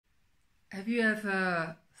Have you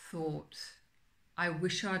ever thought, I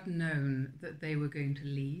wish I'd known that they were going to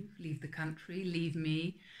leave the country, leave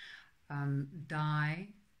me, die?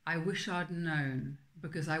 I wish I'd known,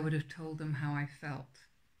 because I would have told them how I felt.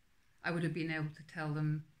 I would have been able to tell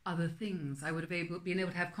them other things. I would have been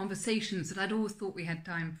able to have conversations that I'd always thought we had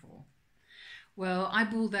time for. Well, I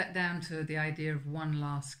boiled that down to the idea of one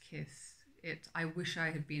last kiss. I wish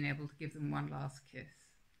I had been able to give them one last kiss.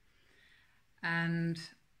 And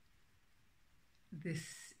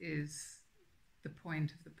this is the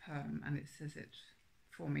point of the poem, and it says it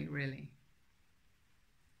for me, really.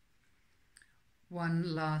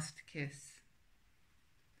 One last kiss.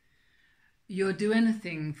 You'll do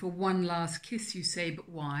anything for one last kiss, you say, but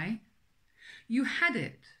why? You had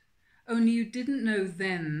it, only you didn't know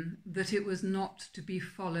then that it was not to be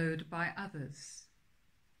followed by others.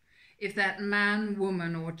 If that man,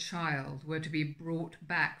 woman, or child were to be brought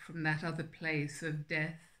back from that other place of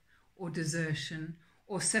death or desertion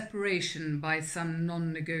or separation by some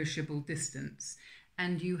non-negotiable distance,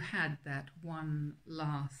 and you had that one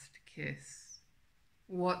last kiss,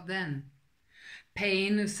 what then?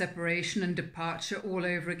 Pain of separation and departure all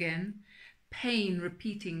over again? Pain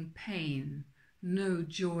repeating pain, no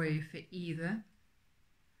joy for either?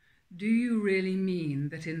 Do you really mean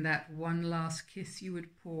that in that one last kiss you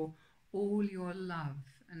would pour all your love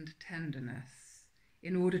and tenderness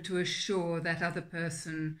in order to assure that other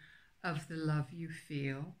person of the love you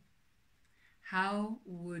feel? How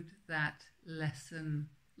would that lessen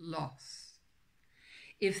loss?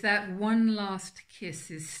 If that one last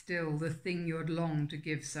kiss is still the thing you'd long to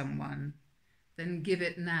give someone, then give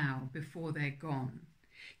it now before they're gone.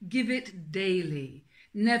 Give it daily.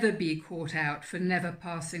 Never be caught out for never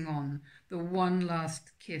passing on the one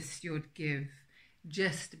last kiss you'd give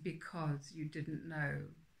just because you didn't know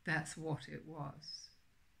that's what it was.